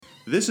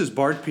This is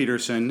Bart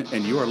Peterson,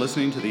 and you are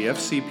listening to the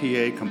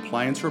FCPA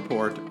Compliance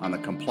Report on the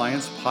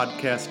Compliance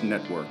Podcast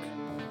Network.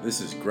 This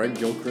is Greg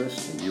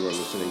Gilchrist, and you are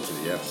listening to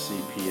the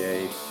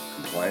FCPA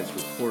Compliance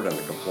Report on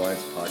the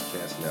Compliance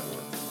Podcast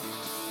Network.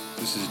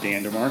 This is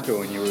Dan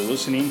DeMarco, and you are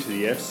listening to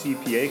the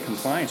FCPA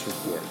Compliance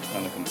Report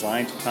on the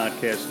Compliance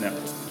Podcast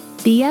Network.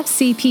 The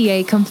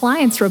FCPA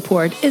Compliance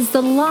Report is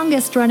the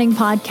longest-running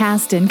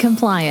podcast in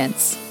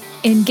compliance,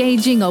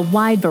 engaging a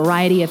wide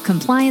variety of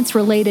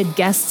compliance-related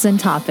guests and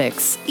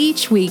topics.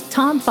 Each week,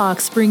 Tom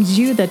Fox brings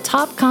you the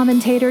top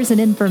commentators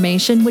and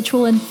information which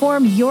will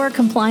inform your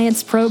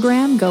compliance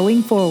program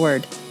going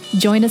forward.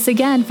 Join us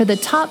again for the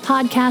top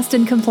podcast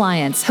in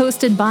compliance,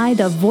 hosted by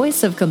the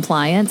voice of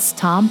compliance,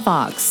 Tom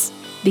Fox.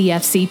 The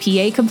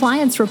FCPA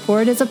Compliance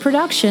Report is a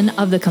production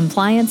of the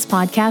Compliance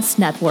Podcast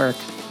Network.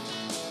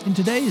 In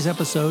today's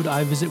episode,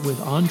 I visit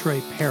with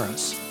Andre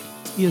Paris.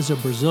 He is a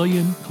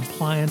Brazilian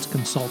compliance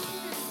consultant.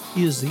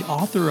 He is the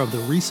author of the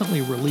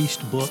recently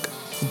released book,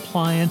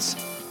 Compliance,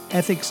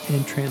 Ethics,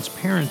 and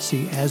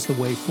Transparency as the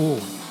Way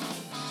Forward.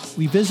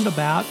 We visit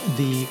about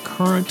the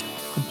current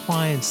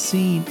compliance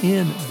scene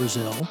in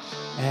Brazil,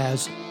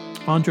 as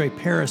Andre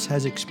Paris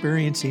has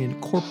experience in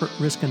corporate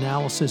risk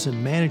analysis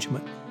and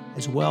management,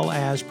 as well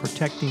as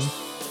protecting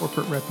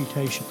corporate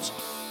reputations.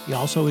 He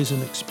also is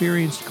an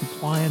experienced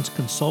compliance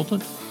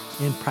consultant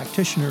and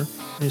practitioner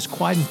and is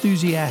quite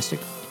enthusiastic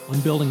on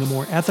building a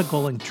more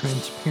ethical and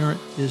transparent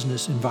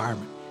business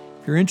environment.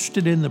 If you're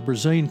interested in the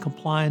Brazilian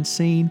compliance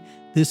scene,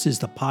 this is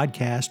the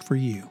podcast for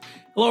you.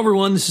 Hello,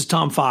 everyone. This is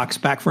Tom Fox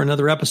back for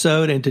another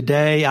episode, and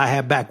today I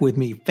have back with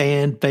me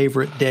fan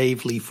favorite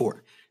Dave Leefort.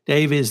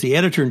 Dave is the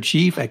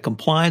editor-in-chief at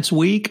Compliance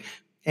Week,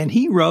 and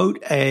he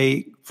wrote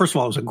first of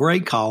all, it was a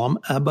great column,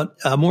 but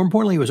more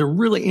importantly, it was a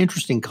really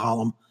interesting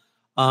column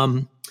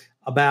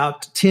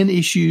about 10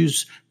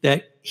 issues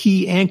that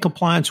he and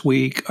Compliance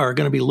Week are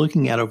going to be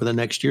looking at over the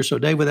next year. So,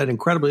 Dave, with that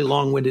incredibly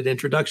long-winded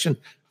introduction,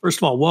 first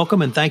of all,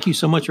 welcome, and thank you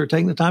so much for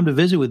taking the time to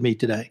visit with me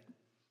today.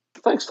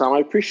 Thanks, Tom. I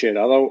appreciate it.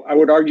 Although I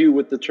would argue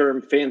with the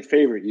term fan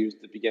favorite used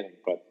at the beginning,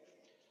 but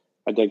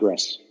I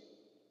digress.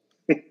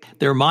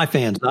 They're my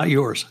fans, not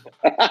yours.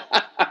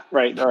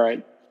 Right. All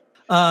right.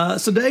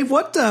 So, Dave,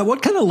 what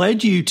kind of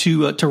led you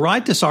to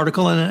write this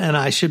article? And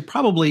I should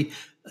probably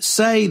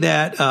say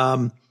that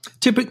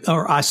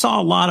I saw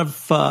a lot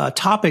of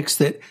topics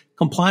that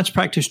compliance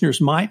practitioners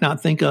might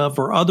not think of,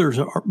 or others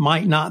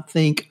might not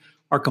think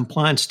are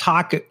compliance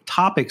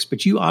topics,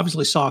 but you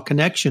obviously saw a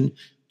connection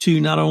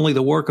to not only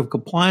the work of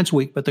Compliance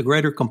Week, but the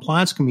greater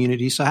compliance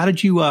community. So how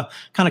did you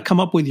kind of come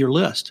up with your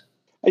list?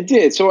 I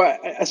did. So I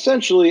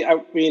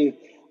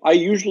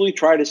usually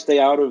try to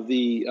stay out of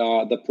the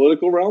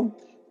political realm,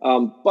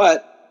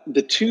 but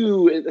the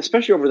two,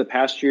 especially over the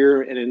past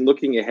year and in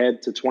looking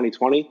ahead to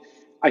 2020,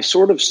 I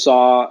sort of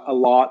saw a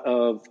lot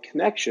of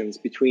connections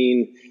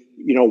between,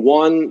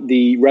 one,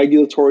 the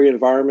regulatory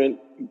environment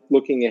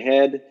looking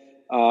ahead,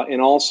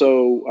 and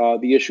also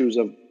the issues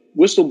of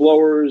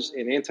whistleblowers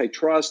and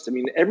antitrust. I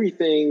mean,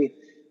 everything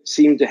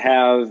seemed to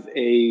have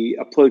a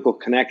political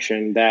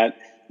connection that,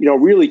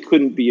 really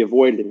couldn't be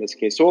avoided in this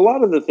case. So a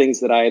lot of the things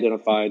that I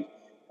identified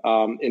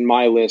in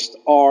my list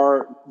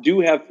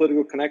do have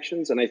political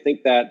connections, and I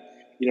think that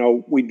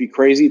we'd be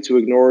crazy to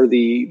ignore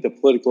the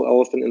political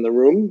elephant in the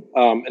room,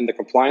 and the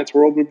compliance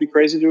world would be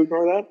crazy to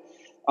ignore that.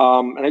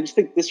 And I just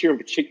think this year in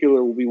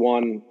particular will be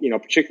one,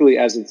 particularly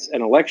as it's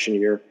an election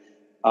year,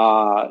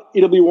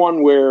 it'll be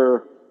one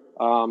where,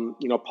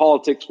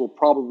 politics will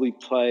probably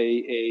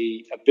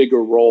play a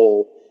bigger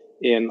role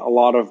in a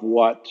lot of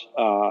what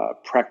a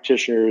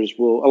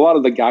lot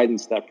of the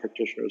guidance that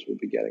practitioners will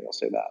be getting. I'll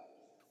say that.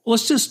 Well,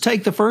 let's just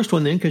take the first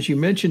one then, because you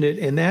mentioned it,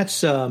 and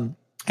that's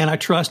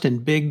antitrust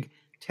and big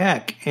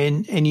tech.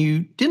 And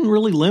you didn't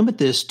really limit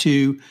this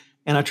to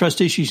antitrust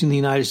issues in the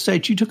United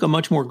States. You took a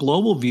much more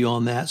global view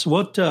on that. So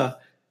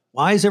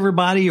why is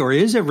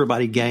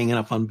everybody ganging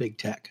up on big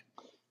tech?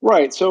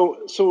 Right. So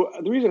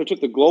the reason I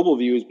took the global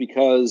view is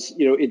because,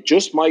 it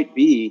just might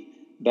be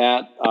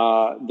that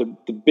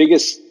the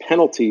biggest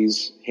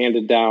penalties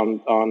handed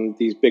down on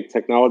these big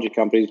technology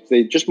companies,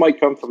 they just might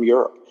come from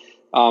Europe.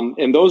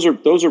 And those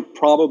are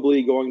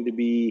probably going to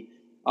be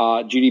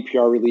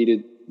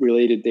GDPR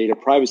related data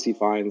privacy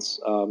fines.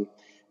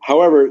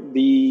 However,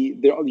 the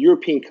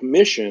European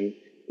Commission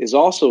is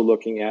also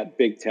looking at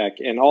big tech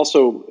and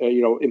also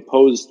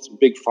imposed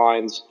big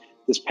fines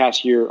this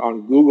past year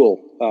on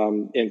Google,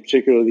 and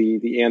particularly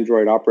the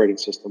Android operating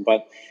system.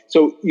 But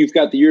so you've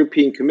got the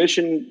European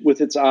Commission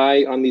with its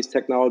eye on these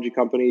technology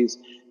companies,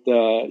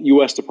 the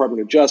U.S.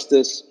 Department of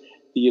Justice,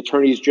 the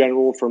attorneys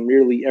general from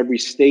nearly every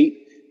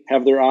state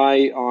have their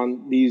eye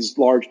on these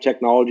large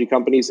technology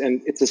companies,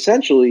 and it's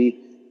essentially,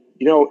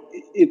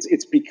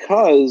 it's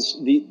because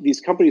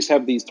these companies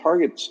have these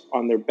targets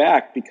on their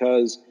back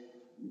because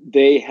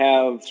they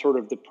have sort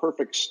of the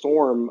perfect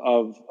storm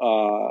of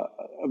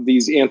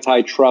these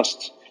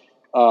antitrust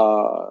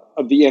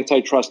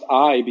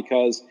eye,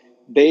 because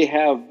they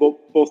have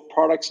both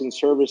products and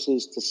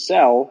services to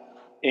sell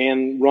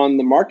and run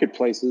the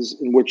marketplaces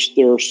in which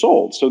they're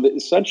sold. So that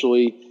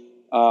essentially,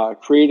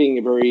 creating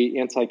a very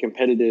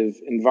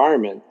anti-competitive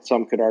environment,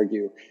 some could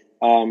argue.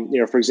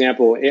 For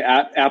example, you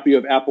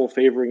have Apple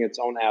favoring its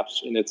own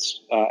apps in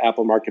its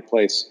Apple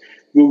Marketplace,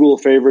 Google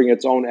favoring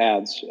its own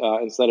ads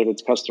instead of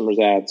its customers'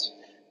 ads.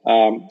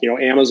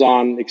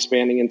 Amazon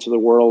expanding into the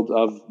world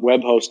of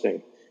web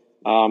hosting.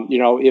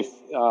 If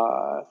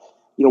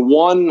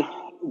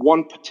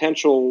one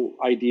potential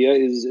idea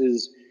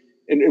is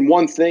and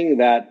one thing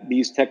that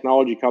these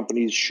technology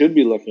companies should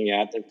be looking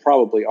at, and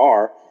probably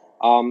are,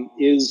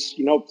 is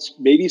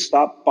maybe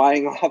stop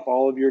buying off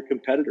all of your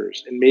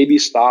competitors and maybe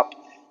stop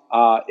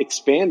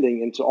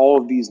expanding into all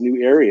of these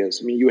new areas.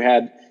 I mean, you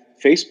had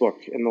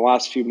Facebook in the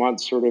last few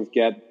months sort of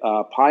get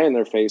pie in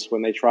their face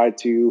when they tried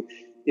to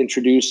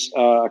introduce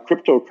a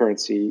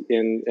cryptocurrency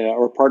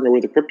or partner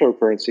with a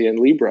cryptocurrency in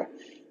Libra.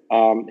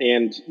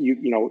 And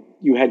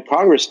you had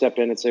Congress step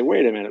in and say,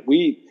 wait a minute,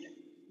 we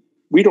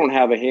don't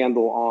have a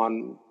handle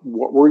on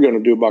what we're going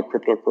to do about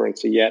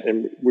cryptocurrency yet,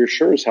 and we're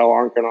sure as hell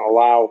aren't going to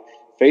allow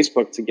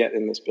Facebook to get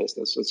in this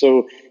business. And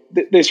so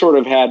they sort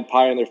of had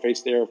pie in their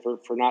face there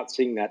for not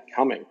seeing that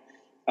coming.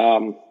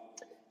 But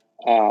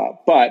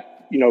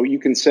you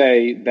can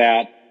say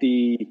that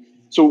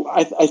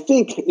I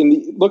think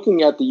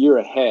looking at the year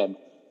ahead,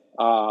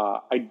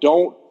 I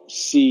don't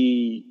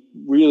see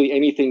really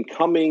anything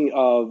coming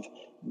of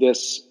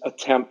this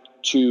attempt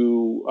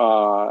to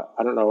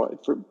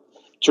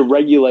to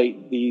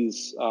regulate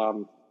these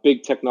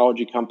big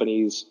technology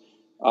companies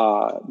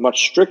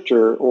much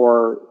stricter,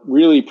 or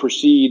really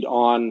proceed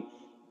on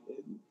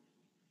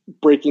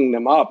breaking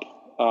them up,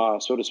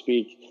 so to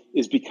speak,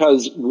 is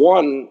because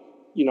one,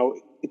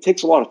 it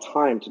takes a lot of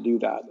time to do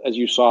that, as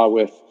you saw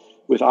with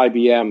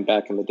IBM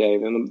back in the day.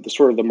 And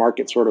the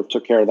market sort of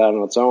took care of that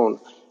on its own.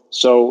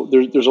 So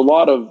there's a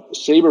lot of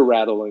saber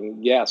rattling,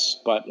 yes,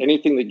 but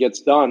anything that gets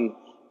done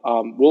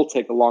will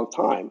take a long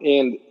time.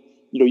 And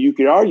you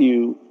could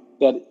argue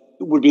that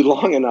it would be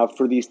long enough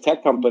for these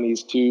tech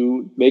companies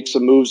to make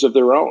some moves of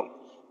their own,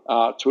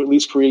 to at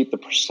least create the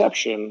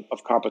perception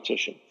of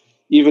competition,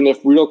 even if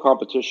real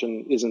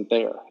competition isn't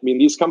there. I mean,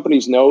 these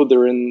companies know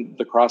they're in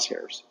the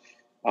crosshairs,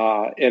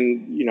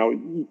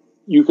 and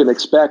you can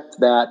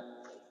expect that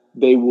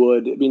they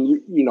would. I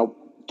mean,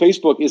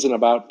 Facebook isn't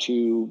about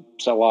to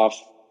sell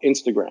off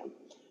Instagram,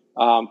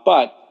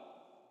 but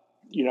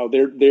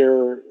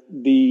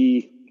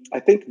I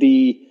think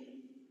the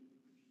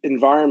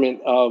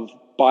environment of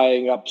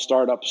buying up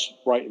startups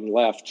right and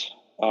left,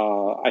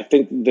 I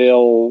think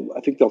they'll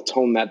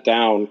tone that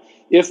down,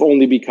 if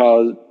only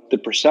because the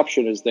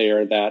perception is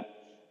there that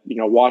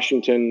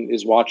Washington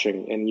is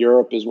watching and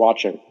Europe is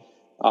watching,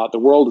 the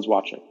world is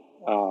watching.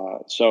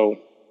 So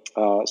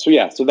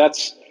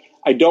that's.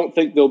 I don't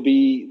think there'll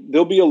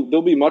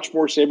be much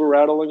more saber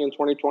rattling in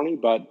 2020,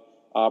 but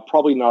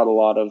probably not a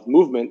lot of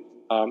movement,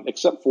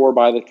 except for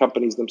by the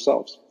companies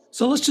themselves.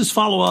 So let's just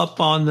follow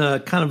up on the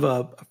kind of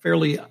a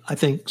fairly, I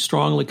think,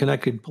 strongly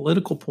connected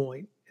political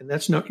point, and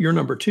that's your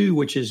number two,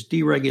 which is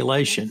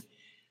deregulation.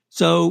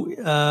 So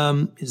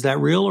is that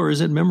real, or is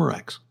it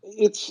Memorex?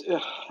 It's.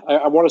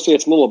 I want to say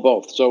it's a little of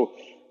both. So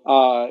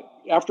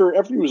after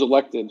he was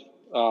elected,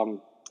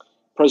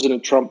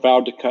 President Trump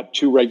vowed to cut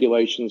 2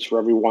 regulations for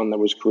every one that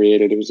was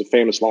created. It was a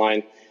famous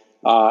line,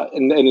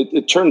 and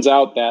it turns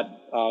out that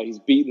he's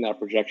beaten that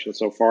projection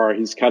so far.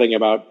 He's cutting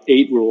about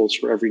 8 rules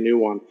for every new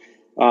one.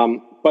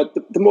 But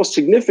the most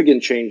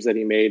significant change that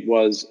he made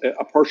was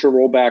a partial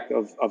rollback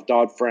of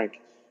Dodd-Frank,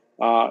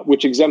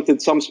 which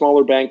exempted some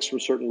smaller banks from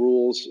certain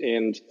rules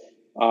and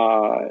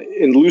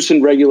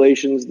loosened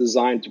regulations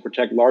designed to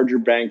protect larger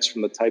banks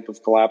from the type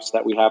of collapse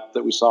that we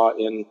saw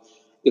in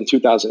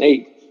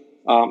 2008.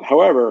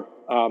 However,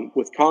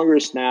 with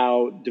Congress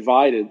now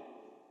divided,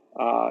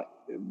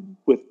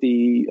 with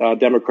the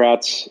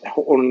Democrats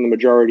owning the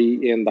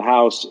majority in the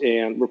House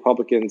and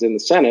Republicans in the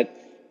Senate,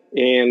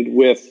 and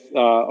with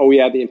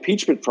the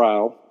impeachment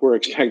trial we're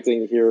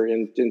expecting here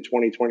in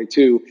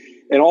 2022,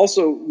 and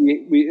also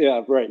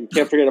you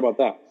can't forget about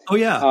that.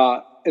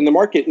 And the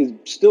market is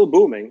still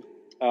booming,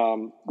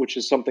 which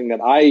is something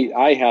that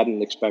I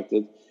hadn't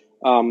expected.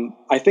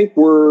 I think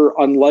we're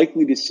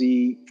unlikely to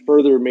see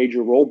further major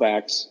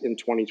rollbacks in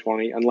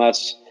 2020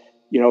 unless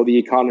the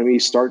economy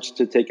starts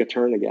to take a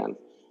turn again,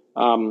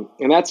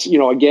 and that's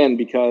again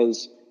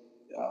because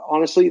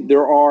honestly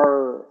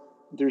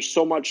there's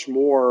so much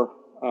more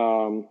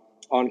on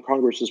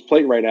Congress's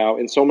plate right now,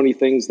 and so many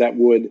things that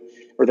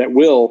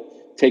will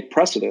take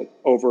precedent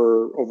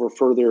over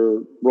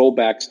further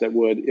rollbacks that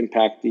would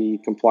impact the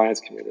compliance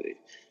community.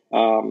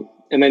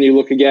 And then you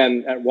look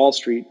again at Wall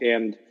Street,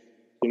 and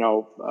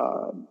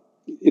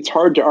it's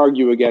hard to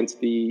argue against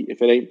the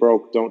 "if it ain't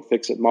broke, don't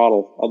fix it"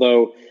 model.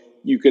 Although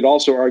you could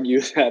also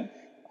argue that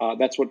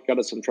that's what got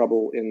us in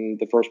trouble in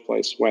the first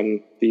place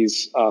when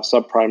these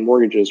subprime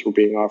mortgages were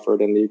being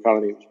offered and the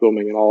economy was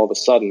booming, and all of a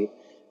sudden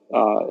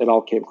it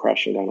all came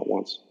crashing down at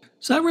once.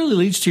 So that really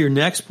leads to your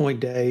next point,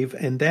 Dave,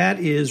 and that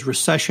is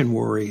recession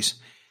worries.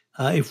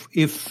 If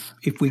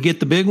we get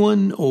the big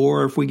one,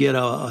 or if we get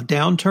a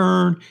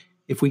downturn,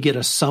 if we get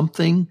a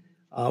something,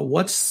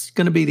 what's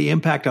going to be the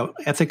impact of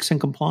ethics and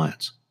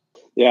compliance?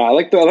 Yeah, I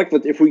like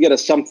that if we get a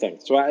something.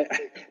 So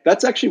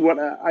that's actually what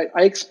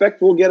I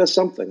expect we'll get a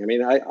something. I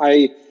mean,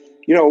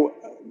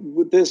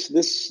 with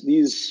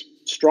these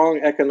strong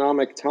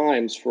economic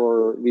times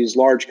for these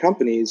large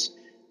companies,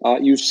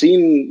 you've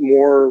seen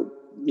more,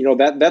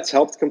 that's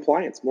helped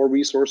compliance, more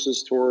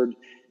resources toward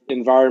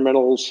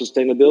environmental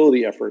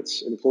sustainability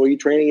efforts, employee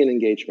training and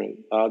engagement,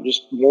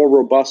 just more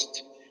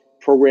robust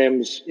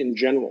programs in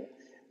general.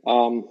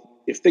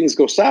 If things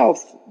go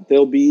south,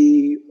 there'll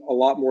be a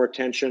lot more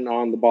attention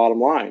on the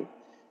bottom line.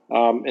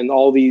 And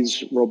all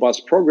these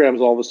robust programs,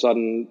 all of a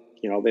sudden,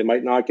 they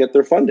might not get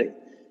their funding.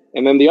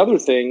 And then the other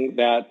thing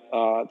that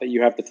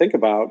you have to think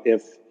about,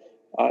 if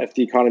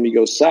the economy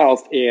goes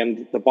south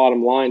and the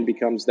bottom line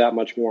becomes that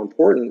much more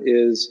important,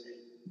 is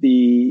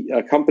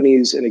the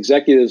companies and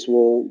executives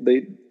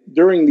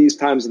during these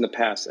times in the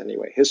past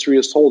anyway, history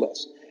has told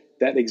us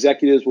that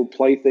executives will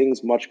play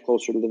things much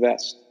closer to the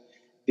vest.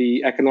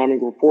 The economic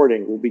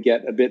reporting will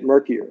get a bit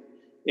murkier,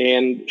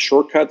 and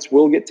shortcuts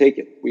will get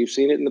taken. We've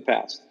seen it in the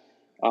past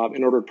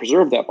in order to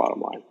preserve that bottom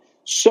line.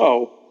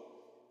 So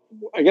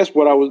I guess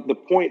the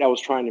point I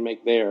was trying to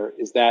make there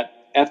is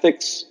that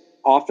ethics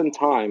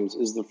oftentimes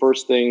is the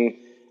first thing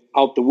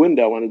out the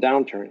window in a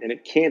downturn, and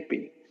it can't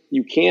be.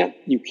 You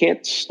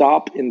can't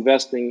stop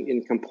investing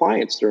in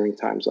compliance during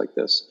times like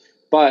this,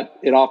 but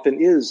it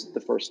often is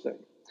the first thing.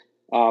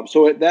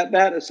 So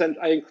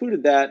I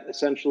included that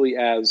essentially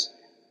as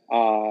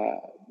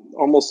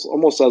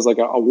almost as like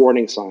a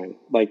warning sign.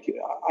 Like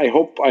I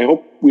hope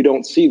we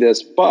don't see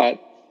this,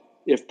 but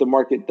if the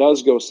market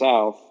does go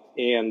south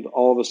and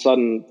all of a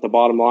sudden the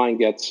bottom line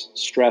gets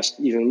stressed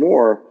even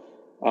more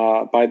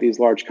by these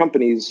large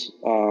companies,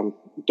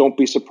 don't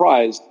be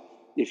surprised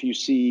if you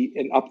see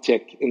an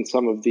uptick in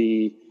some of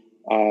the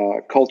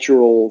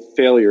cultural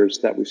failures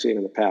that we've seen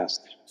in the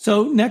past.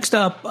 So next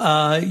up,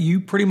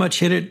 you pretty much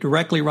hit it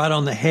directly right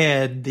on the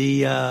head,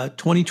 the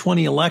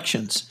 2020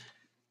 elections.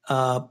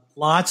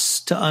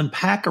 Lots to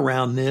unpack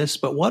around this,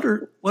 but what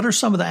are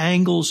some of the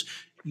angles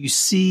you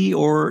see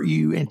or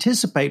you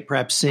anticipate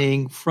perhaps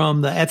seeing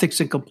from the ethics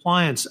and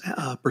compliance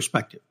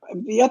perspective?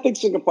 The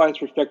ethics and compliance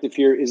perspective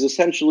here is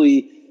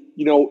essentially,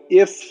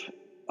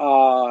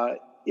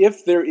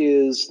 if there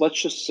is,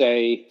 let's just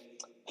say,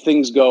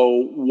 things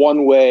go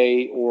one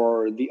way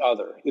or the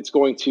other, it's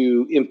going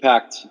to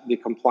impact the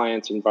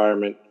compliance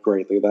environment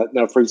greatly.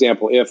 Now, for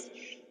example,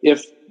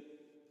 if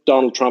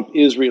Donald Trump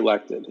is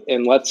reelected,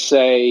 and let's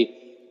say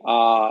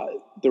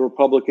the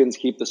Republicans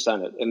keep the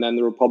Senate, and then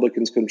the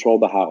Republicans control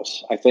the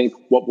House, I think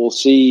what we'll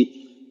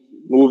see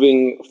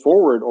moving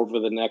forward over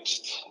the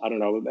next,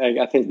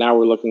 I think now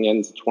we're looking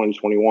into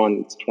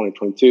 2021, to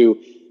 2022,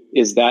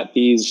 is that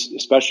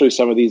especially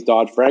some of these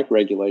Dodd-Frank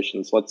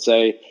regulations, let's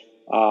say,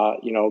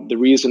 the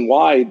reason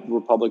why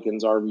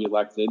Republicans are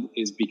reelected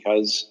is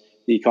because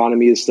the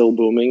economy is still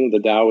booming, the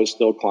Dow is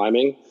still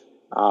climbing,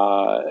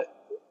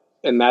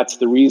 and that's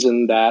the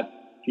reason that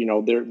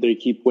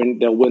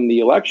they'll win the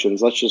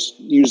elections. Let's just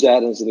use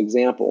that as an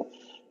example.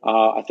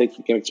 I think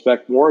you can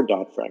expect more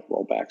Dodd-Frank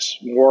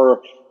rollbacks,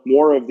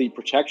 more of the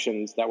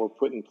protections that were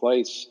put in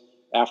place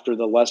after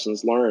the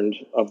lessons learned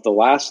of the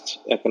last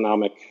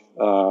economic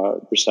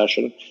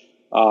recession.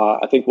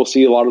 I think we'll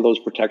see a lot of those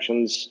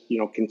protections,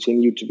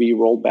 continue to be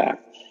rolled back.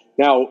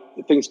 Now,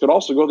 things could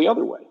also go the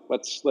other way.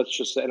 Let's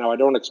just say, now I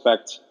don't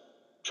expect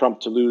Trump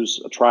to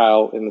lose a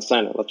trial in the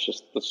Senate.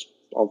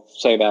 I'll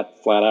say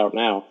that flat out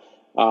now.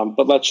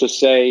 But let's just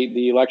say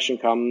the election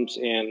comes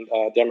and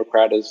a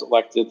Democrat is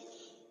elected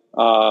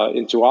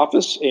into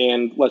office,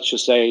 and let's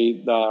just say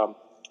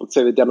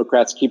the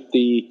Democrats keep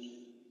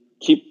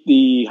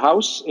the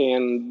House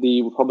and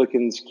the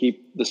Republicans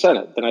keep the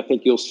Senate. Then I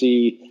think you'll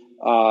see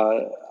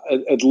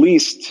at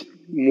least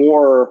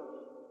more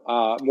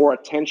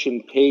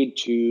attention paid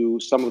to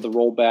some of the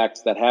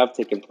rollbacks that have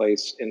taken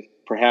place, and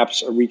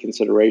perhaps a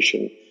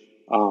reconsideration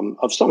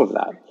of some of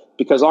that.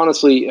 Because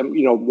honestly,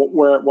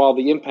 while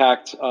the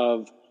impact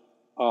of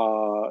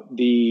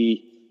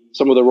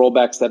some of the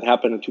rollbacks that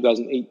happened in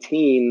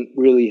 2018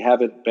 really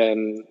haven't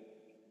been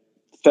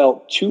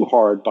felt too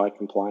hard by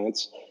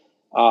compliance,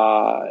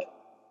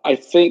 I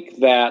think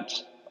that,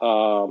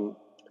 in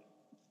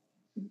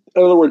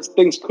other words,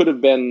 things could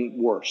have been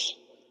worse.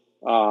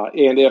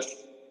 And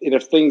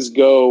if things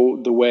go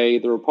the way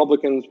the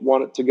Republicans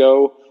want it to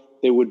go,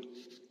 they would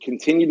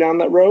continue down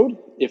that road.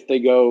 If they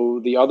go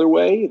the other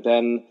way,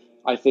 then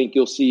I think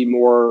you'll see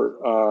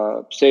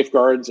more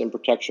safeguards and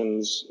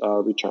protections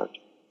returned.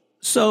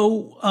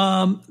 So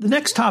the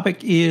next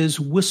topic is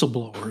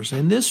whistleblowers,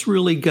 and this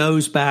really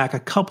goes back a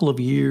couple of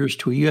years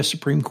to a U.S.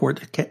 Supreme Court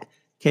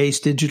case,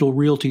 Digital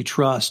Realty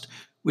Trust,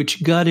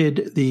 which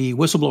gutted the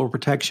whistleblower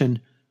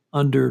protection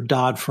under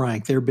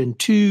Dodd-Frank. There have been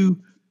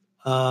two,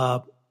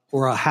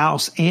 or a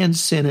House and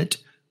Senate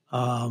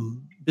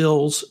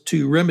bills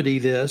to remedy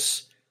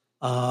this,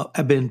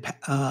 have been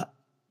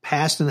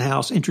passed in the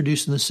House,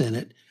 introduced in the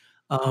Senate.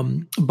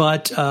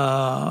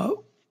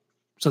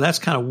 So that's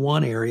kind of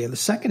one area. The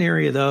second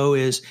area, though,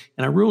 is,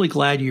 and I'm really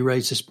glad you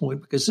raised this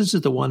point because this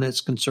is the one that's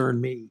concerned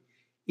me.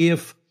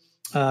 If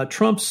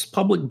Trump's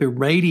public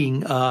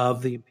berating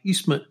of the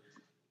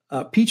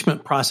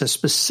impeachment process,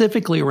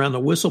 specifically around the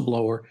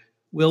whistleblower,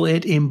 will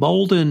it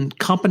embolden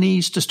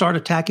companies to start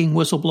attacking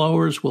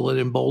whistleblowers? Will it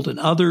embolden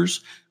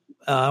others?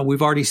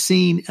 We've already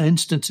seen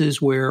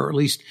instances where, at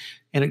least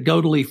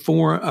anecdotally,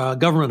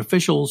 government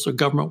officials or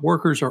government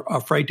workers are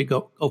afraid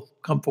to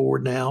come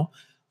forward now.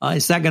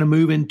 Is that going to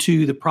move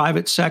into the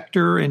private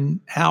sector,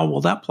 and how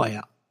will that play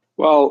out?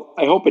 Well,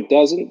 I hope it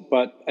doesn't,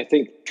 but I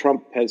think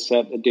Trump has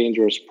set a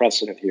dangerous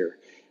precedent here.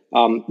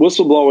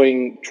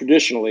 Whistleblowing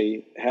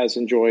traditionally has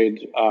enjoyed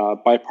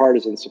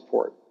bipartisan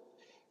support.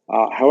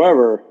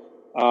 However,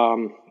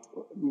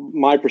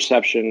 my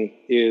perception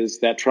is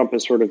that Trump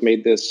has sort of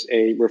made this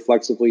a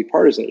reflexively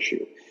partisan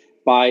issue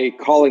by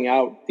calling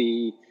out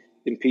the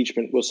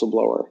impeachment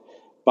whistleblower,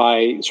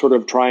 by sort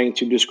of trying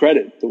to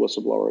discredit the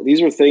whistleblower.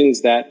 These are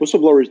things that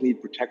whistleblowers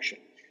need protection.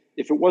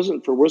 If it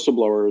wasn't for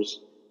whistleblowers,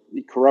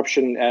 the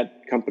corruption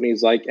at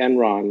companies like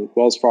Enron,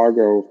 Wells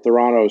Fargo,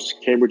 Theranos,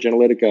 Cambridge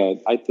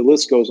Analytica, the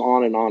list goes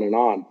on and on and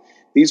on.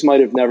 These might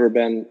have never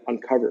been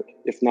uncovered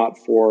if not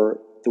for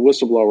the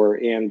whistleblower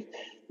and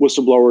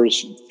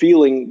whistleblowers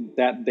feeling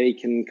that they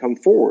can come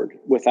forward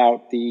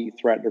without the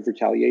threat of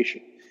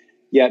retaliation.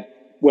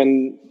 Yet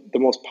when the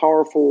most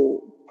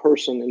powerful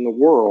person in the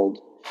world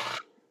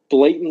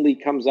blatantly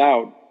comes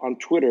out on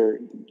Twitter,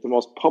 the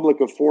most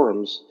public of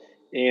forums,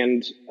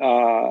 and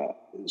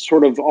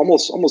sort of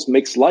almost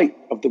makes light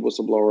of the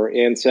whistleblower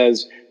and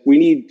says we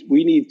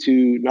need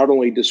to not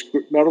only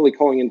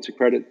calling into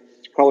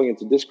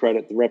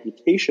discredit the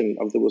reputation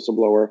of the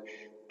whistleblower,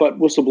 but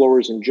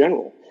whistleblowers in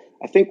general.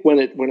 I think when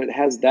it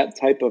has that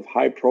type of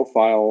high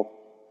profile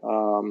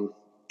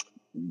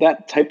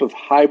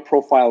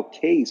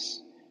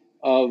case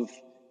of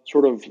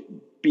sort of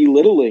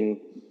belittling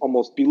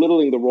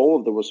the role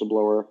of the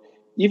whistleblower,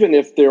 even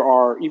if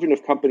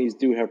companies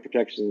do have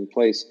protections in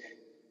place,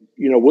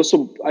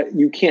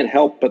 you can't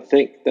help but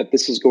think that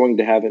this is going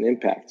to have an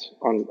impact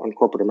on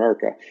corporate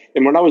America.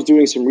 And when I was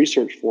doing some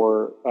research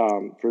for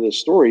this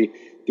story,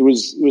 it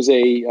was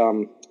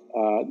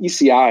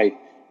ECI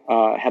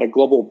had a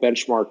global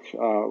benchmark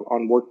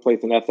on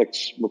workplace and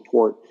ethics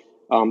report.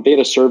 They had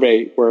a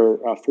survey where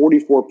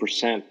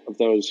 44% of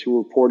those who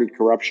reported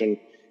corruption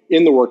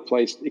in the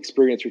workplace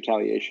experienced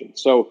retaliation.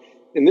 So,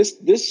 and this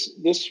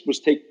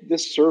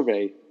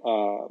survey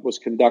was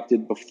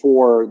conducted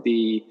before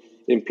the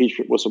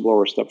impeachment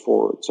whistleblower stepped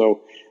forward.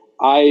 So,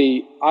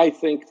 I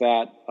think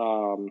that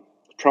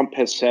Trump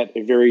has set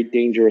a very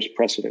dangerous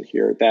precedent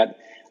here that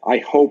I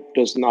hope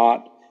does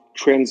not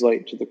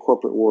translate to the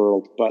corporate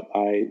world, but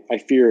I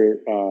fear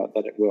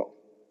that it will.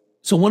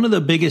 So one of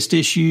the biggest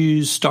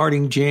issues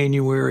starting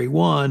January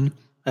 1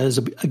 has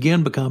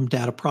again become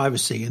data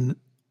privacy. And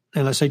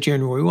I say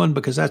January 1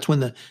 because that's when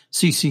the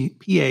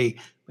CCPA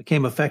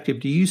became effective.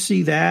 Do you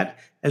see that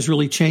as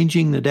really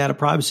changing the data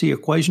privacy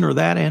equation, or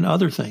that and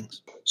other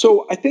things?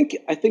 So I think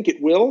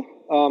it will,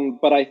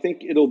 but I don't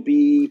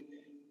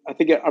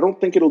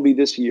think it'll be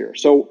this year.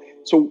 So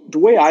the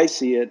way I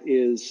see it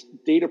is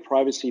data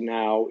privacy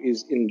now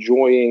is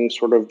enjoying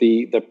sort of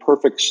the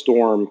perfect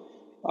storm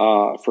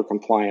for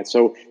compliance.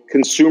 So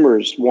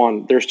consumers,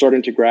 they're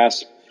starting to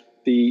grasp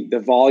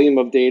the volume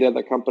of data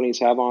that companies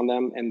have on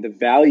them and the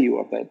value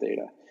of that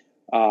data.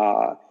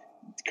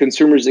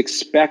 Consumers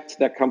expect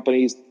that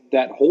companies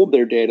that hold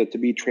their data to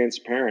be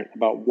transparent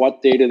about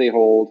what data they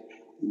hold,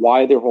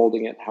 why they're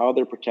holding it, how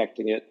they're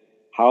protecting it,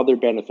 how they're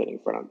benefiting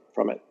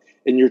from it.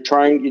 And you're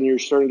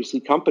starting to see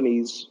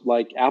companies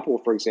like Apple,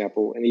 for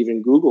example, and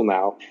even Google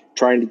now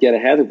trying to get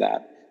ahead of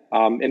that,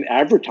 and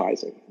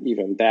advertising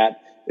even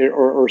that,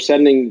 or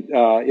sending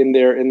in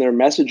their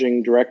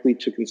messaging directly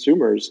to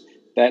consumers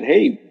that,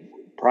 hey,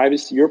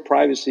 your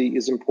privacy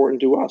is important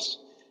to us.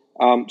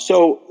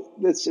 So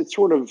it's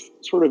sort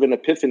of an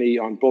epiphany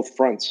on both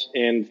fronts,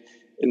 and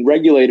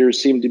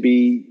regulators seem to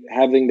be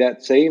having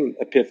that same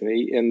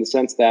epiphany in the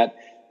sense that,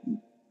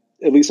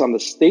 at least on the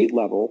state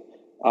level,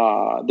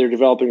 they're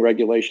developing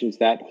regulations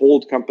that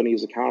hold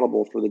companies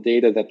accountable for the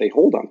data that they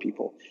hold on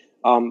people.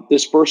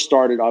 This first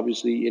started,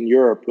 obviously, in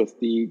Europe with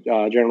the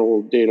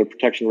General Data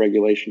Protection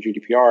Regulation,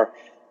 GDPR.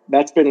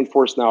 That's been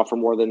enforced now for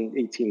more than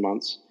 18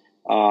 months.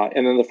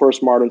 And then the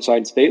first modern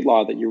side state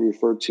law that you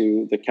referred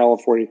to, the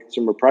California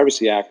Consumer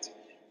Privacy Act,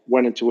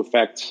 went into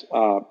effect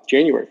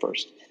January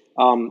 1st.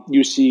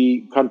 You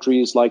see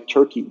countries like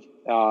Turkey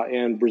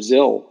and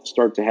Brazil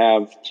start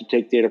to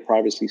take data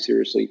privacy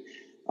seriously.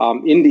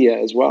 India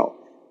as well.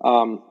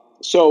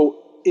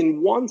 So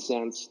in one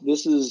sense,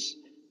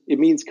 it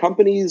means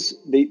companies,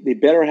 they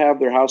better have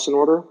their house in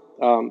order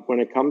when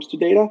it comes to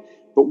data.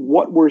 But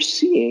what we're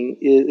seeing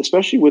is,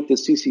 especially with the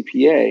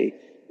CCPA,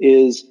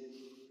 is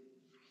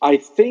I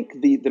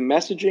think the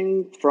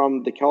messaging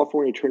from the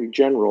California Attorney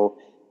General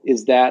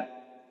is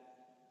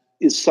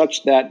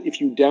such that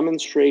if you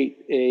demonstrate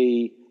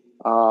a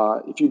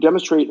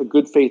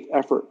good faith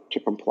effort to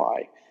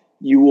comply,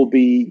 you will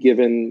be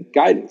given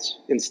guidance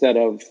instead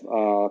of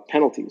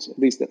penalties, at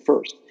least at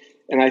first.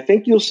 And I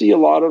think you'll see a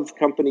lot of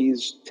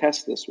companies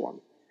test this one.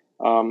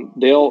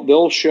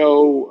 They'll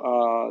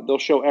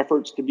show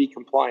efforts to be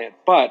compliant,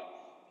 but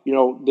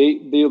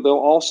they'll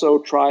also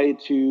try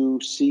to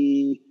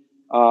see.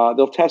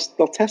 They'll test it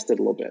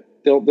a little bit.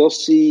 They'll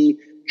see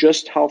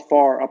just how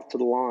far up to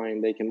the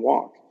line they can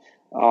walk,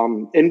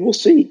 and we'll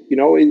see.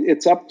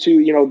 It's up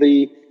to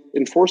the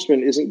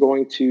enforcement isn't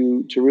going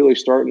to really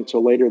start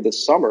until later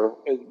this summer.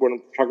 When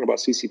I'm talking about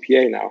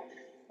CCPA now,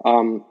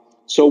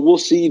 so we'll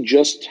see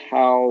just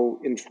how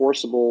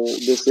enforceable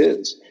this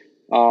is,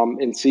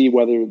 and see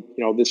whether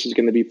this is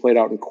going to be played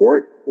out in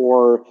court,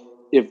 or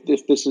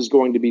if this is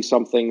going to be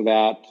something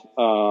that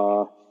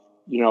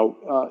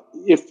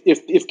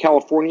if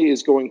California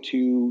is going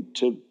to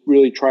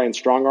really try and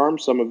strong arm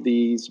some of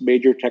these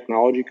major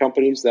technology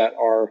companies that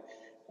are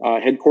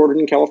headquartered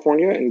in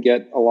California and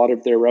get a lot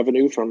of their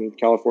revenue from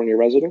California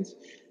residents,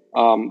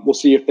 we'll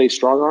see if they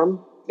strong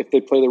arm, if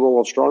they play the role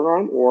of strong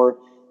arm, or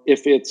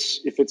if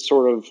it's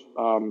sort of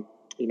a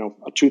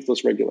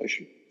toothless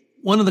regulation.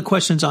 One of the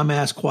questions I'm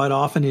asked quite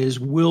often is,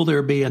 will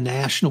there be a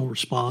national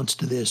response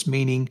to this?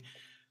 Meaning,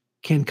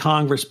 can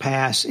Congress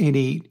pass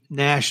any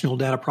national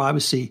data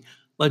privacy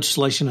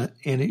legislation?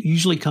 And it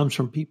usually comes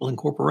from people in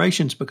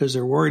corporations because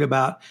they're worried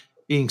about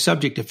being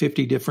subject to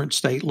 50 different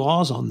state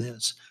laws on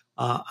this.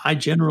 I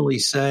generally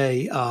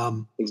say,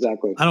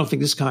 exactly. I don't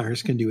think this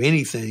Congress can do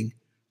anything,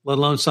 let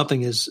alone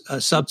something as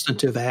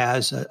substantive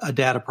as a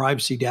data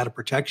privacy, data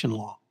protection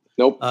law.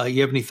 Nope.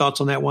 You have any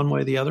thoughts on that one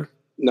way or the other?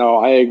 No,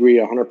 I agree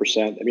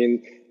 100%. I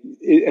mean,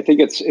 I think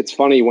it's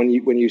funny when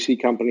you see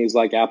companies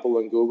like Apple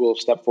and Google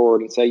step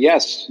forward and say,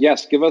 yes,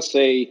 give us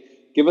a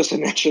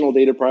national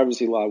data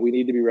privacy law. We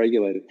need to be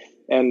regulated.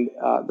 And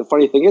the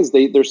funny thing is,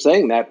 they're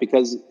saying that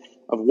because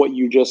of what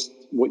you just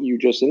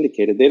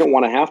indicated. They don't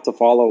want to have to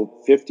follow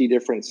 50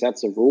 different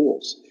sets of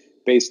rules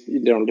based,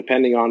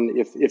 depending on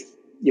if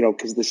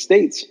because the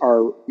states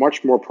are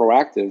much more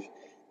proactive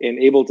and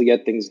able to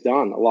get things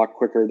done a lot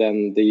quicker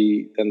than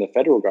the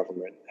federal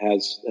government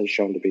has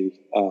shown to be.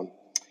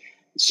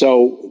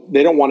 So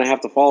they don't want to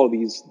have to follow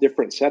these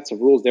different sets of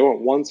rules. They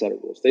want one set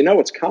of rules. They know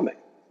it's coming.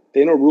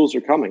 They know rules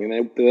are coming,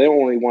 and they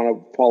only want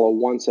to follow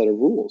one set of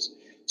rules.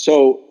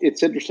 So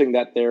it's interesting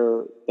that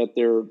they're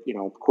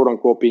quote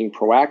unquote being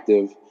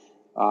proactive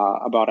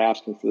about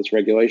asking for this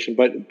regulation.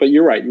 But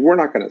you're right. We're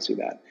not going to see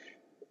that,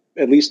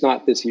 at least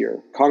not this year.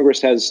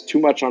 Congress has too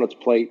much on its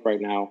plate right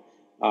now.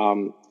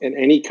 And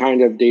any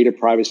kind of data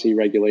privacy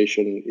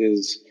regulation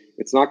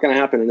it's not going to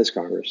happen in this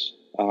Congress.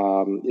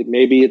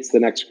 Maybe it's the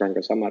next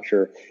Congress. I'm not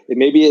sure.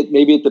 Maybe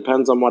it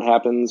depends on what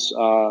happens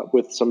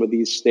with some of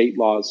these state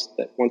laws.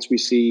 That once we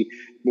see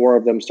more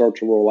of them start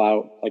to roll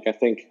out, like I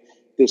think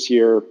this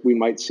year we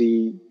might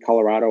see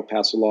Colorado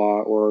pass a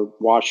law, or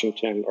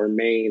Washington, or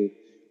Maine,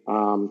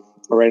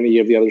 or any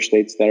of the other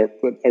states that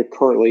are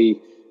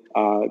currently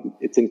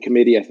it's in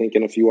committee. I think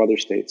in a few other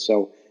states.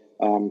 So.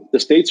 The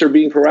states are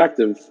being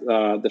proactive.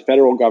 The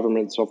federal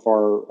government so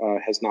far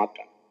has not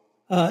been.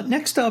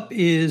 Next up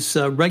is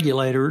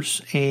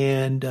regulators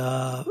and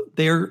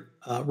their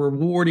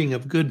rewarding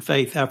of good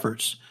faith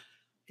efforts.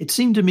 It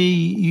seemed to me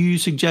you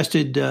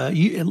suggested,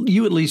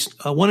 you at least,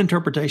 one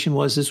interpretation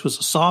was this was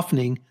a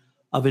softening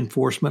of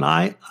enforcement.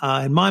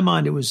 In my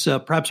mind, it was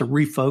perhaps a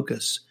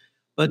refocus.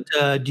 But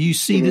do you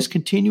see this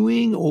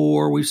continuing,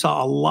 or we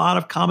saw a lot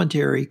of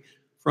commentary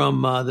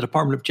from the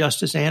Department of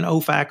Justice and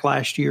OFAC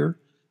last year?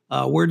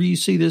 Where do you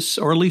see this,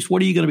 or at least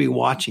what are you going to be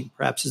watching?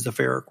 Perhaps is the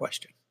fairer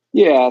question.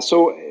 Yeah,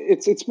 so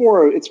it's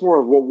more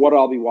of what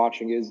I'll be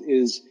watching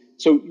is.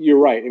 So you're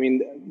right. I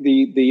mean,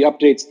 the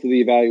updates to the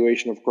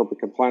evaluation of corporate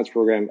compliance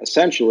program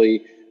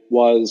essentially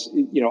was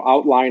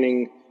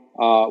outlining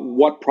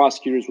what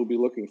prosecutors will be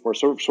looking for.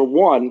 So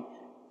one,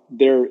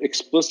 they're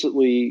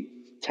explicitly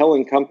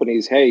telling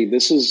companies, hey,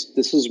 this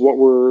is what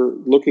we're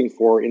looking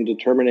for in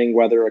determining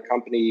whether a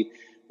company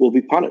will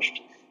be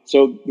punished.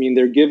 So, I mean,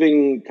 they're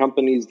giving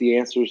companies the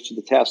answers to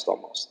the test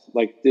almost.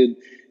 Like, did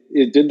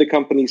the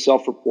company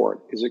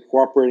self-report? Is it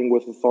cooperating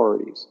with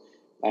authorities?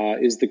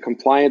 Is the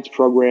compliance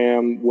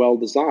program well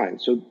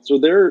designed? So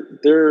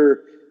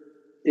they're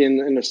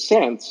in a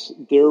sense,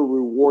 they're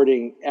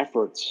rewarding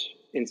efforts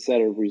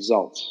instead of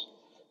results.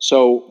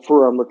 So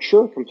for a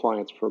mature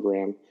compliance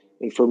program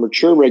and for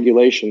mature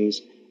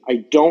regulations,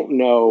 I don't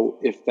know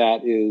if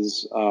that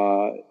is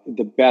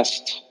the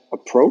best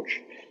approach.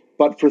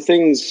 But for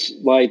things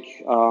like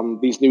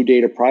these new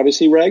data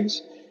privacy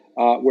regs,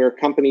 where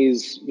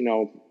companies,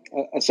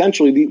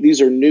 essentially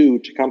these are new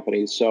to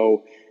companies,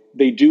 so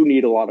they do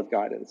need a lot of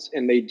guidance,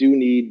 and they do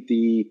need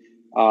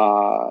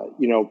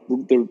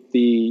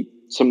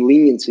some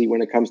leniency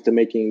when it comes to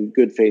making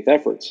good faith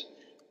efforts.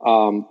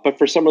 But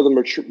for some of the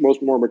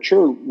more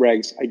mature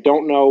regs, I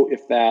don't know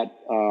if that's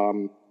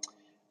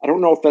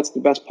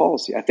the best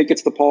policy. I think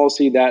it's the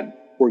policy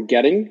that we're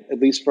getting, at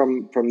least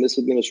from this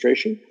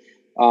administration.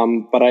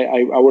 But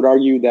I would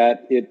argue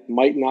that it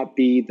might not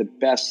be the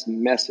best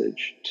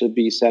message to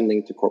be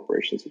sending to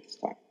corporations at this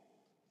time.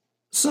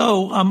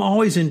 So I'm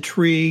always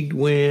intrigued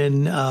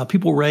when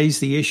people raise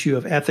the issue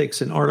of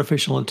ethics and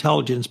artificial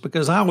intelligence,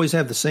 because I always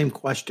have the same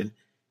question.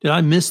 Did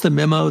I miss the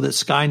memo that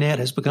Skynet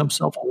has become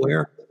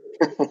self-aware?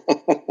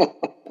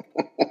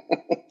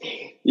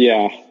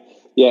 Yeah,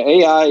 yeah.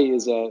 AI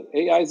is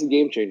a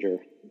game changer.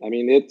 I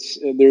mean, it's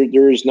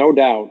there is no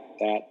doubt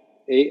that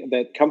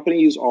that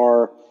companies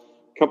are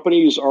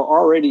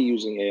already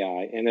using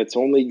AI, and it's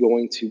only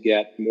going to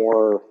get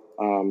more.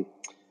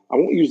 I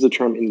won't use the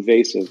term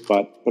invasive,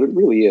 but it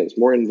really is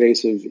more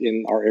invasive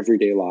in our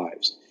everyday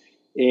lives.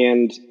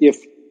 And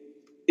if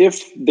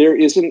there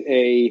isn't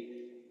a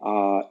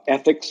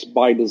ethics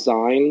by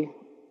design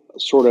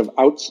sort of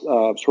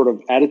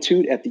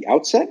attitude at the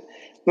outset,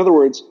 in other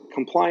words,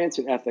 compliance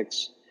and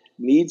ethics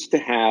needs to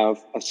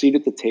have a seat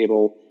at the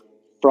table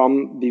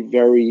from the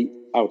very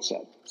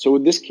outset. So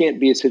this can't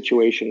be a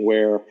situation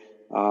where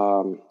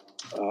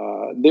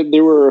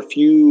there were a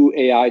few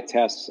AI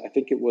tests. I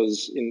think it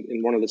was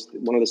in one of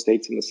the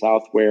states in the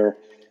South where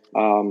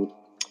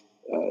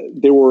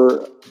there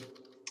were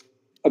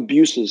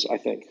abuses, I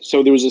think.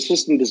 So there was a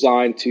system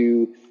designed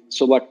to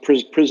select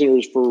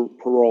prisoners for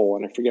parole,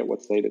 and I forget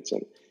what state it's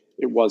in.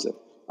 It wasn't.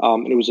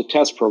 And it was a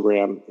test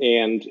program,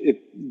 and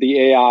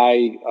the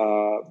AI,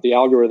 the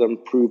algorithm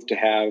proved to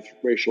have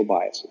racial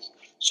biases.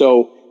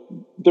 So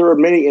there are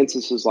many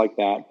instances like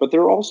that, but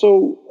there are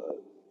also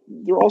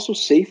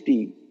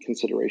safety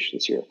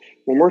considerations here.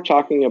 When we're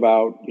talking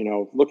about,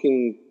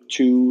 looking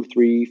 2,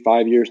 3,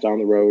 5 years down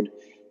the road,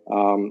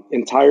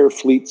 entire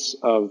fleets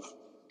of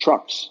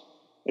trucks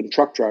and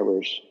truck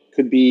drivers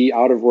could be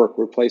out of work,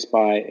 replaced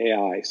by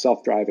AI,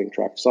 self-driving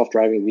trucks,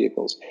 self-driving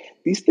vehicles.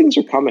 These things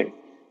are coming.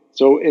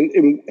 So,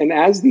 and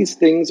as these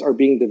things are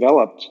being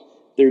developed,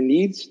 there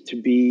needs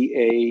to be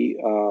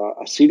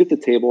a seat at the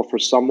table for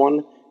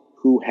someone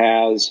who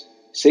has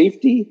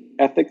safety,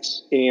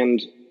 ethics, and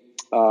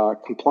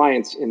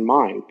compliance in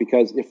mind.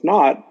 Because if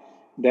not,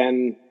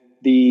 then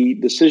the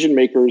decision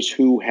makers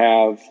who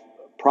have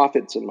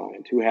profits in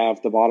mind, who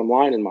have the bottom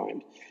line in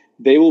mind,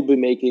 they will be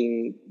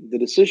making the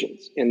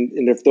decisions.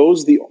 And if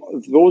those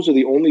are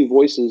the only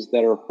voices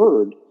that are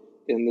heard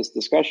in this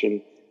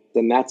discussion,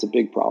 then that's a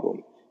big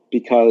problem.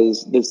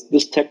 Because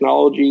this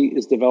technology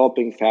is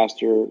developing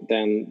faster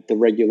than the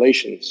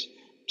regulations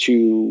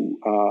to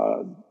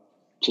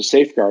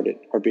safeguard it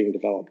are being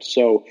developed.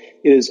 So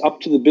it is up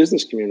to the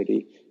business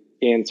community,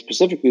 and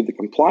specifically the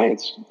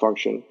compliance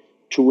function,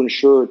 to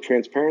ensure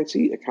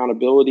transparency,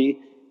 accountability,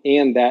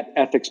 and that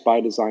ethics by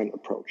design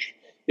approach.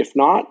 If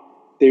not,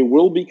 there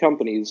will be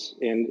companies,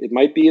 and it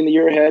might be in the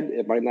year ahead,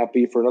 it might not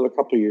be for another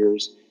couple of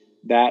years,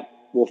 that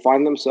will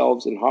find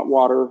themselves in hot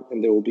water,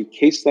 and there will be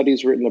case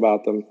studies written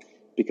about them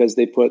because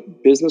they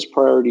put business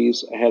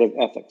priorities ahead of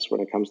ethics when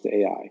it comes to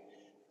AI.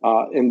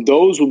 And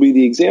those will be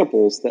the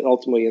examples that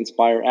ultimately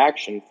inspire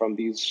action from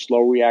these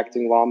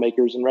slow-reacting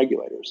lawmakers and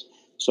regulators.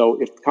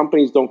 So if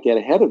companies don't get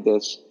ahead of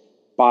this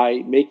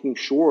by making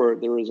sure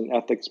there is an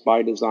ethics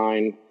by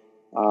design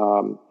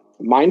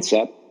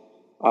mindset,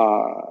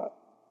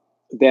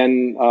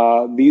 then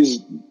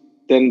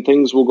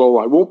things will go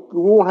on. We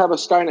won't have a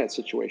Skynet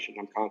situation,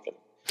 I'm confident.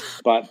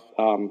 But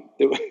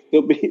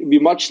it'll be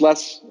much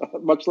less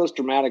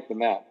dramatic than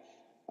that.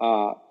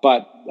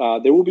 But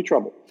there will be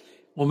trouble.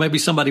 Well, maybe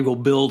somebody will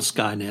build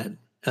Skynet.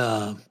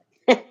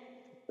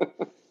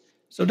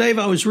 So, Dave,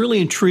 I was really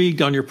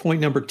intrigued on your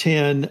point number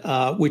 10,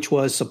 which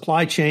was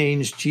supply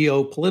chains,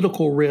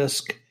 geopolitical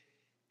risk,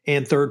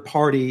 and third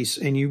parties.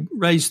 And you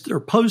raised or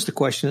posed the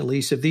question, at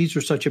least, if these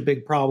are such a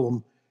big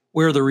problem,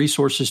 where are the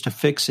resources to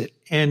fix it?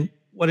 And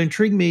what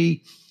intrigued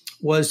me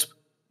was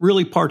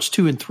really parts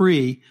 2 and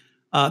 3.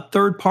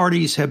 Third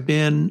parties have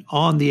been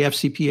on the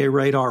FCPA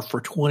radar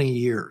for 20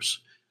 years.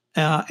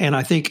 And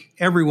I think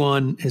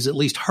everyone has at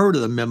least heard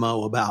of the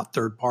memo about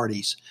third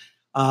parties.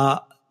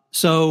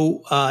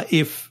 So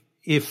if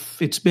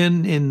it's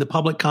been in the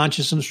public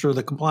consciousness or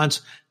the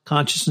compliance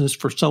consciousness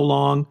for so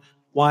long,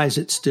 why is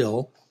it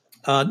still?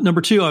 Number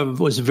 2, I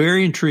was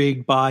very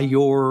intrigued by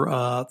your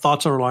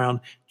thoughts around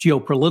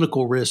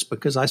geopolitical risk,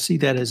 because I see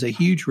that as a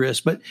huge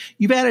risk. But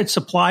you've added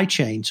supply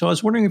chain. So I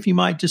was wondering if you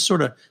might just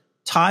sort of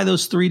tie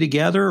those 3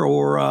 together,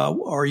 or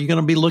are you going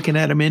to be looking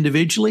at them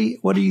individually?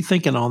 What are you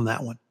thinking on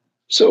that one?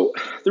 So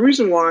the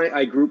reason why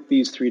I group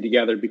these 3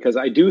 together, because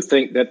I do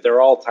think that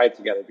they're all tied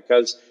together,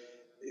 because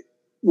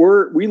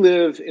we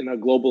live in a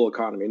global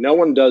economy. No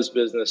one does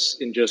business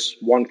in just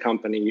one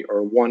company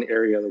or one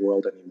area of the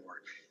world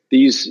anymore.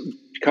 These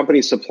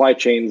companies' supply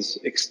chains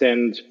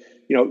extend.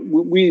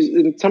 We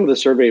in some of the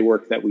survey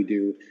work that we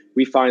do,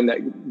 we find that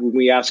when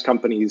we ask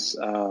companies,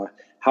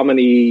 how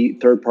many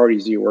third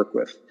parties do you work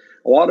with?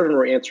 A lot of them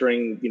are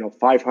answering,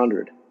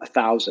 500,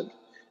 1,000,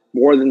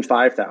 more than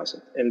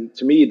 5,000. And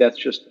to me, that's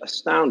just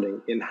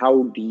astounding. In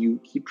how do you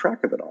keep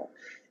track of it all?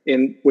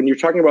 And when you're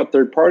talking about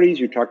third parties,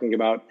 you're talking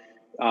about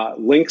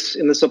links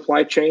in the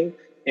supply chain.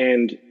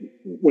 And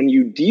when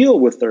you deal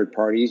with third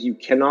parties, you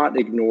cannot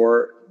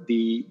ignore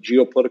the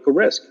geopolitical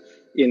risk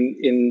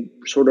in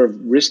sort of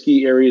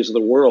risky areas of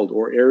the world,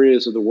 or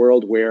areas of the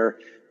world where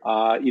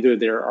either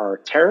there are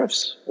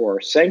tariffs or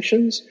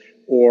sanctions,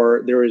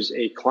 or there is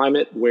a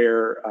climate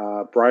where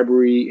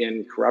bribery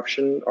and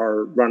corruption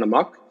are run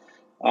amok.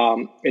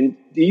 And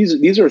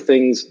these are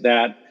things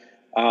that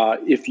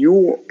If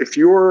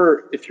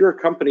you're a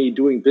company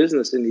doing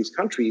business in these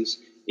countries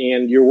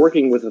and you're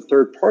working with a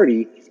third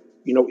party,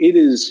 it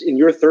is in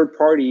your third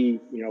party,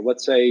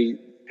 let's say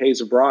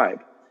pays a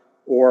bribe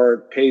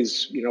or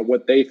pays,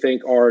 what they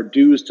think are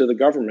dues to the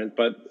government,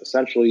 but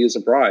essentially is a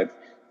bribe.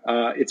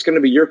 It's going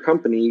to be your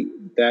company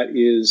that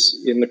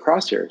is in the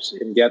crosshairs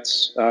and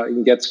gets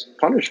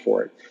punished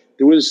for it.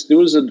 There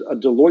was a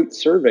Deloitte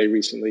survey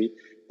recently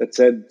that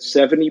said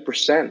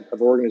 70%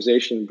 of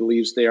organizations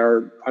believes they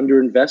are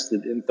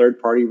underinvested in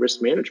third-party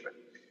risk management.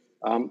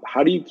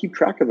 How do you keep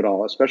track of it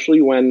all,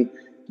 especially when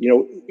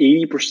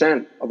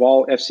 80% of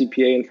all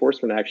FCPA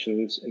enforcement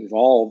actions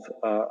involve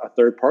a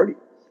third party?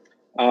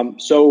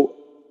 So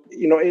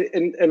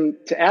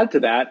to add to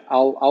that,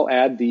 I'll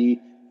add the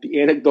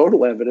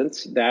anecdotal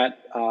evidence that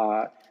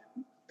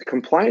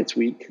Compliance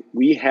Week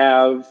we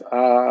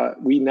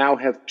now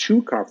have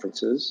 2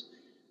 conferences.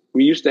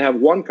 We used to have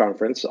 1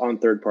 conference on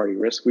third-party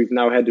risk. We've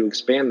now had to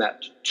expand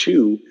that to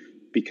 2,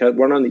 because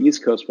one on the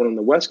East Coast, one on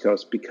the West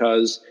Coast,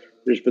 because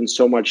there's been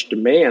so much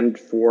demand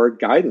for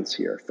guidance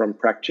here from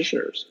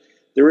practitioners.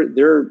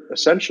 They're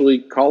essentially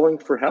calling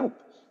for help.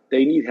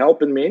 They need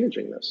help in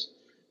managing this.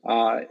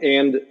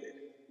 And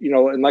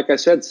like I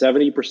said,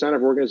 70%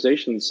 of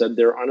organizations said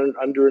they're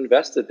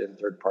underinvested in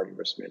third-party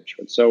risk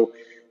management. So,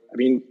 I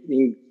mean,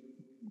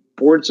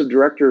 boards of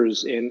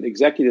directors and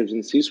executives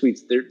and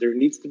C-suites, there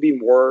needs to be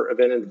more of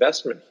an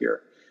investment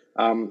here.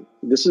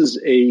 This is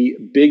a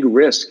big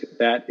risk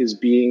that is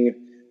being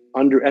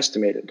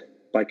underestimated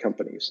by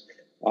companies.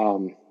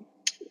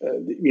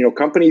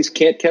 Companies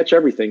can't catch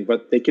everything,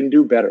 but they can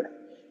do better.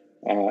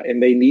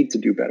 And they need to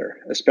do better,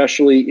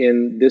 especially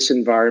in this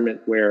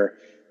environment where,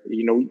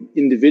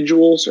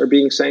 individuals are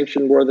being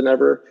sanctioned more than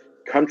ever.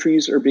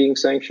 Countries are being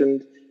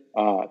sanctioned.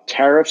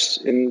 Tariffs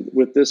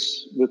with the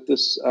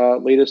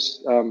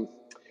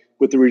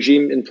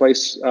regime in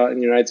place in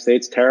the United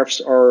States, tariffs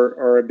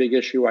are a big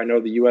issue. I know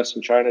the U.S.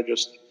 and China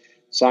just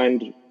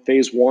signed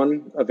phase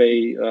 1 of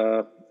a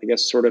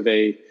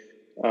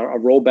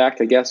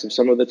rollback, of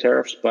some of the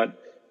tariffs. But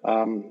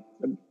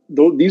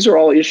these are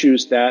all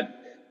issues that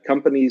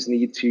companies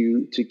need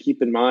to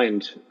keep in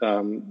mind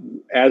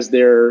as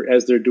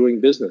they're doing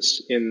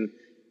business in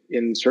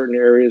certain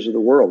areas of the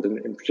world,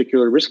 in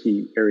particular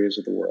risky areas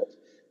of the world,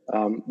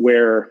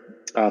 where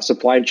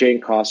supply chain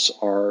costs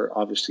are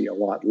obviously a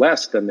lot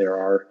less than there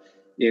are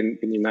in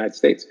the United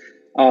States.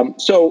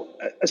 So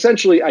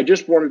essentially, I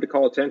just wanted to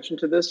call attention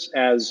to this,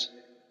 as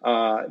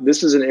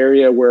this is an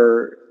area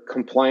where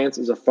compliance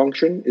as a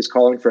function is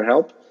calling for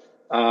help,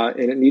 and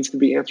it needs to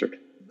be answered.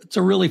 It's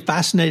a really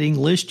fascinating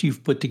list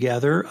you've put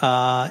together.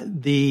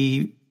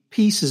 The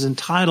piece is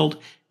entitled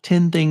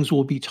 10 Things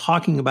We'll Be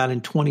Talking About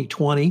in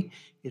 2020.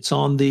 It's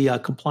on the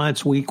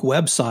Compliance Week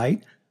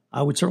website.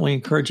 I would certainly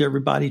encourage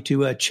everybody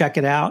to check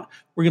it out.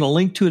 We're going to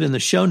link to it in the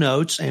show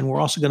notes, and we're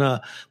also going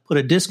to put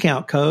a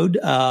discount code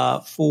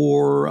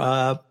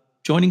for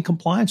joining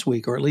Compliance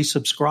Week, or at least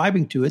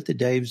subscribing to it, that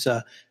Dave's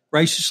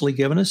graciously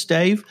given us.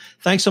 Dave,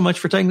 thanks so much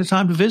for taking the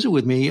time to visit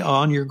with me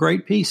on your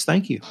great piece.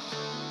 Thank you.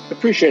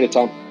 Appreciate it,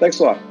 Tom. Thanks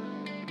a lot.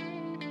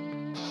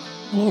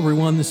 Hello,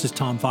 everyone. This is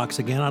Tom Fox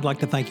again. I'd like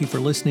to thank you for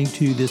listening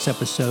to this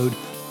episode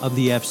of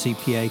the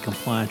FCPA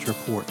Compliance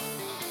Report.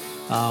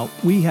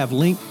 We have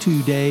linked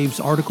to Dave's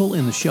article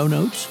in the show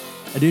notes.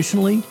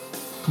 Additionally,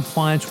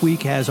 Compliance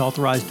Week has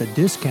authorized a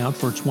discount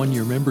for its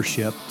 1-year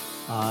membership,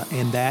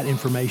 and that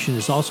information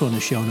is also in the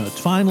show notes.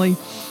 Finally,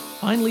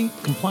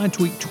 Compliance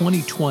Week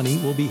 2020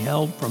 will be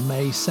held from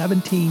May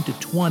 17 to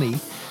 20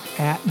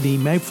 at the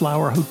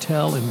Mayflower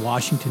Hotel in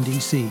Washington,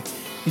 D.C.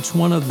 It's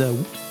one of the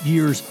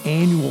year's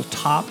annual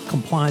top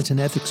compliance and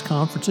ethics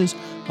conferences.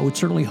 I would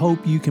certainly hope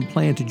you can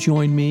plan to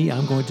join me.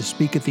 I'm going to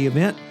speak at the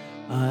event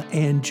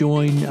and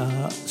join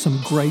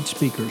some great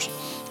speakers.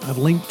 I've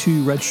linked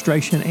to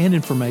registration and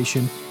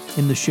information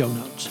in the show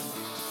notes.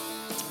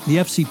 The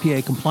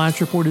FCPA Compliance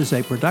Report is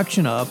a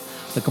production of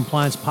the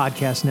Compliance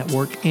Podcast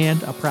Network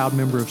and a proud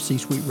member of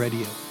C-Suite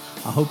Radio.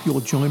 I hope you will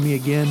join me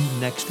again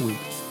next week.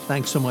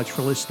 Thanks so much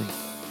for listening.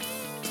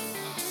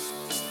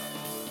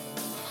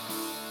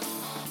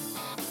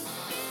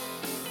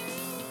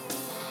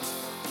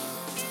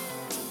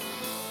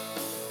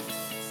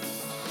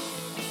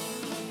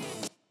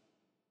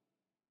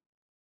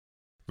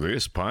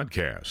 This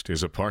podcast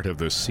is a part of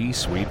the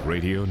C-Suite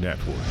Radio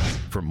Network.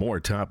 For more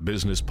top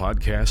business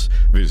podcasts,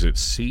 visit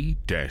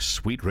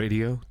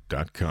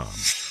c-suiteradio.com.